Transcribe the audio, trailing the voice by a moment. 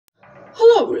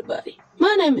Hello everybody,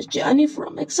 my name is Johnny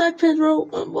from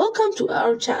XipPedro and welcome to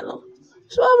our channel.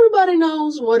 So everybody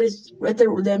knows what is Red Dead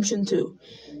Redemption 2.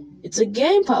 It's a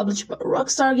game published by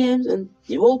Rockstar Games and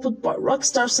developed by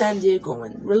Rockstar San Diego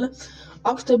and released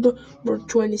October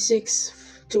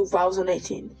 26,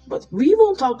 2018. But we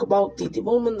won't talk about the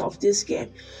development of this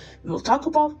game. We will talk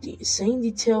about the insane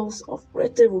details of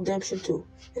Red Dead Redemption 2.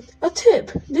 And a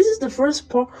tip, this is the first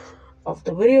part of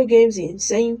the video game's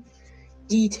insane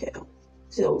details,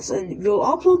 and we'll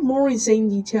upload more insane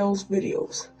details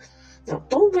videos. Now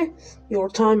don't waste your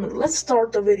time and let's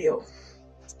start the video.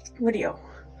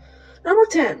 Number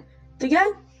 10. The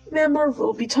gang member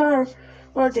will be tired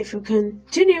if you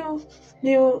continue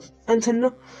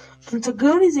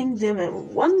antagonizing them,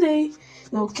 and one day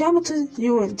they'll come to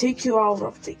you and take you out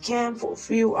of the camp for a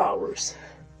few hours.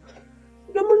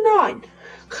 Number 9.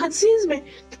 Cutscenes may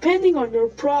depending on your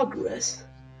progress.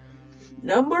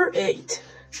 Number 8.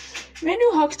 When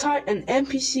you hog tie an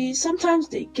NPC, sometimes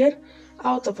they get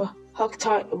out of a hog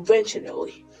tie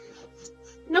eventually.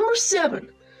 Number 7.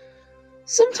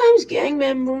 Sometimes gang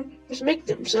members make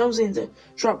themselves into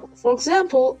trouble. For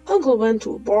example, Uncle went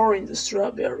to a bar in the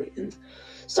Strawberry and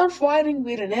started fighting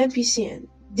with an NPC, and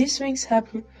these things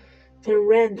happen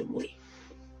randomly.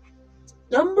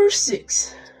 Number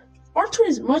 6. Arthur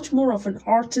is much more of an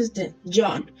artist than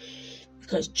John,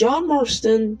 because John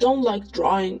Marston don't like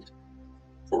drawing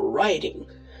or writing.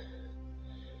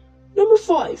 Number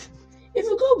 5. If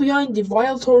you go behind the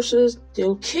wild horses,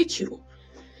 they'll kick you.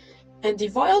 And the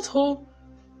wild horses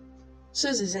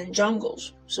is in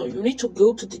jungles, so you need to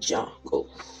go to the jungle.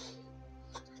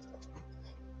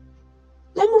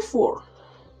 Number 4.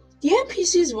 The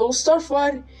NPCs will start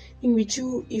fighting with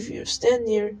you if you stand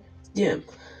near them.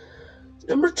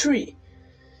 Number 3.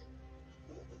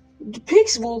 The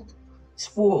pigs will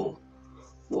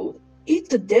eat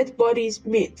the dead body's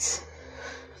meat.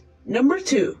 Number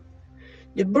 2.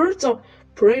 The birds of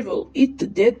prey will eat the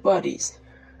dead bodies.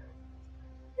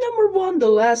 Number 1, the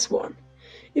last one.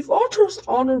 If Arthur's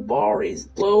honor bar is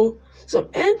low, some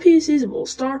NPCs will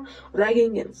start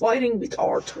ragging and fighting with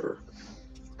Arthur.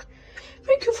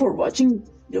 Thank you for watching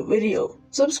the video.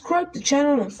 Subscribe to the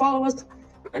channel and follow us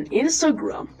on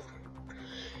Instagram.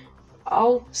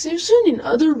 I'll see you soon in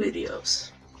other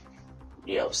videos.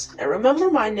 And remember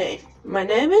my name. My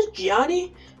name is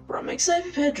Gianni from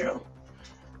XipPedro.